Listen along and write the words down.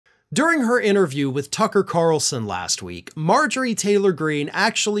During her interview with Tucker Carlson last week, Marjorie Taylor Greene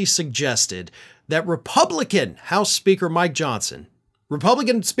actually suggested that Republican House Speaker Mike Johnson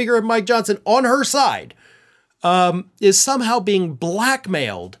on her side, is somehow being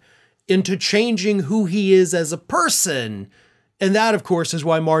blackmailed into changing who he is as a person. And that, of course, is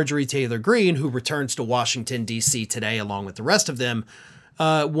why Marjorie Taylor Greene, who returns to Washington, D.C. today, along with the rest of them,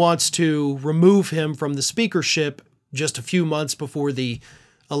 wants to remove him from the speakership just a few months before the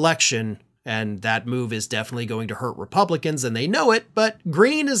election. And that move is definitely going to hurt Republicans, and they know it. But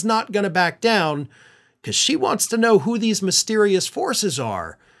Greene is not going to back down because she wants to know who these mysterious forces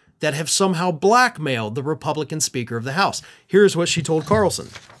are that have somehow blackmailed the Republican Speaker of the House. Here's what she told Carlson.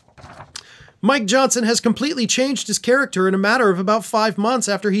 Mike Johnson has completely changed his character in a matter of about 5 months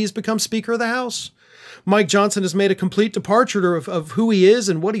after he's become Speaker of the House. Mike Johnson has made a complete departure of who he is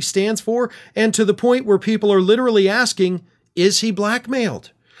and what he stands for, and to the point where people are literally asking, is he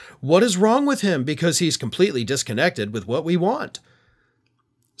blackmailed? What is wrong with him because he's completely disconnected with what we want?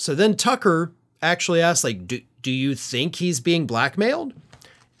 So then Tucker actually asked, like, do you think he's being blackmailed?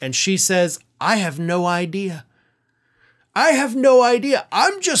 And she says, I have no idea. I have no idea.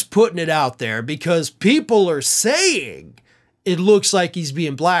 I'm just putting it out there because people are saying it looks like he's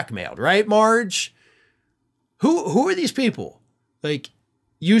being blackmailed, right, Marge? Who are these people? Like,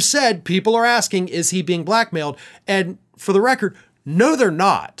 you said people are asking, is he being blackmailed? And for the record, no, they're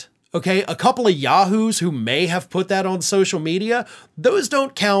not. Okay, a couple of yahoos who may have put that on social media, those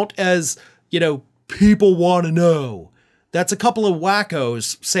don't count as, people want to know. That's a couple of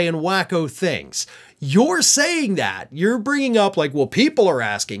wackos saying wacko things. You're saying that. You're bringing up like, well, people are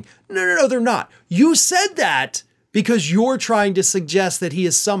asking. No, they're not. You said that because you're trying to suggest that he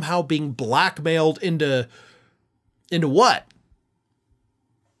is somehow being blackmailed into what?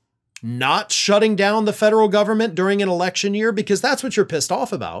 Not shutting down the federal government during an election year, because that's what you're pissed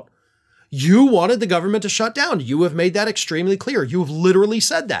off about. You wanted the government to shut down. You have made that extremely clear. You have literally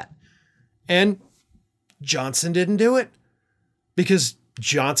said that. And Johnson didn't do it because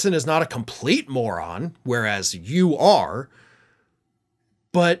Johnson is not a complete moron, whereas you are.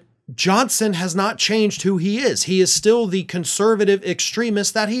 But Johnson has not changed who he is. He is still the conservative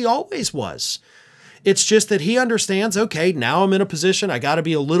extremist that he always was. It's just that he understands, okay, now I'm in a position, I got to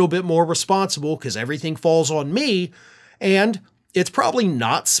be a little bit more responsible because everything falls on me. And it's probably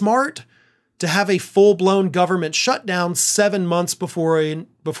not smart to have a full-blown government shutdown 7 months before an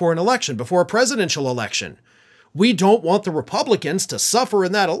election, before a presidential election. We don't want the Republicans to suffer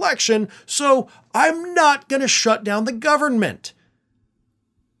in that election, so I'm not going to shut down the government.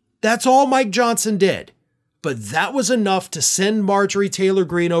 That's all Mike Johnson did. But that was enough to send Marjorie Taylor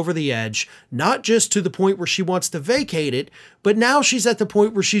Greene over the edge, not just to the point where she wants to vacate it, but now she's at the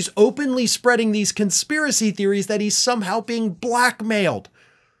point where she's openly spreading these conspiracy theories that he's somehow being blackmailed.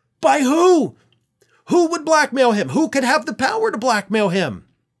 By who? Who would blackmail him? Who could have the power to blackmail him?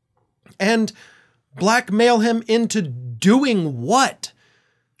 And blackmail him into doing what?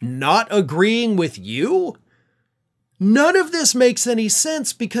 Not agreeing with you? None of this makes any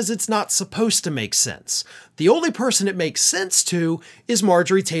sense because it's not supposed to make sense. The only person it makes sense to is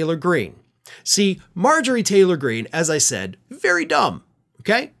Marjorie Taylor Greene. See, Marjorie Taylor Greene, as I said, very dumb,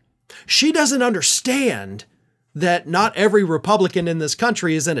 okay? She doesn't understand that not every Republican in this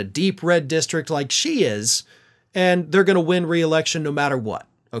country is in a deep red district like she is, and they're going to win re-election no matter what,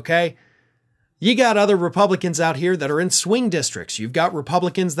 okay? You got other Republicans out here that are in swing districts. You've got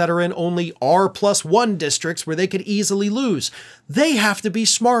Republicans that are in only R+1 districts where they could easily lose. They have to be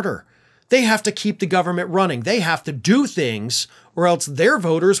smarter. They have to keep the government running. They have to do things or else their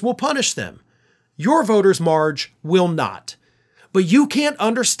voters will punish them. Your voters, Marge, will not. But you can't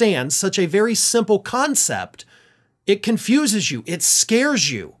understand such a very simple concept. It confuses you. It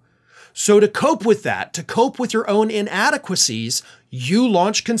scares you. So to cope with that, to cope with your own inadequacies, you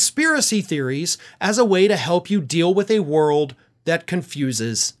launch conspiracy theories as a way to help you deal with a world that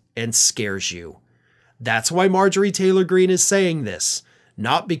confuses and scares you. That's why Marjorie Taylor Greene is saying this,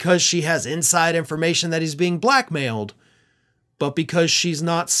 not because she has inside information that he's being blackmailed, but because she's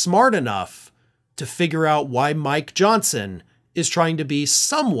not smart enough to figure out why Mike Johnson is trying to be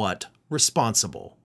somewhat responsible.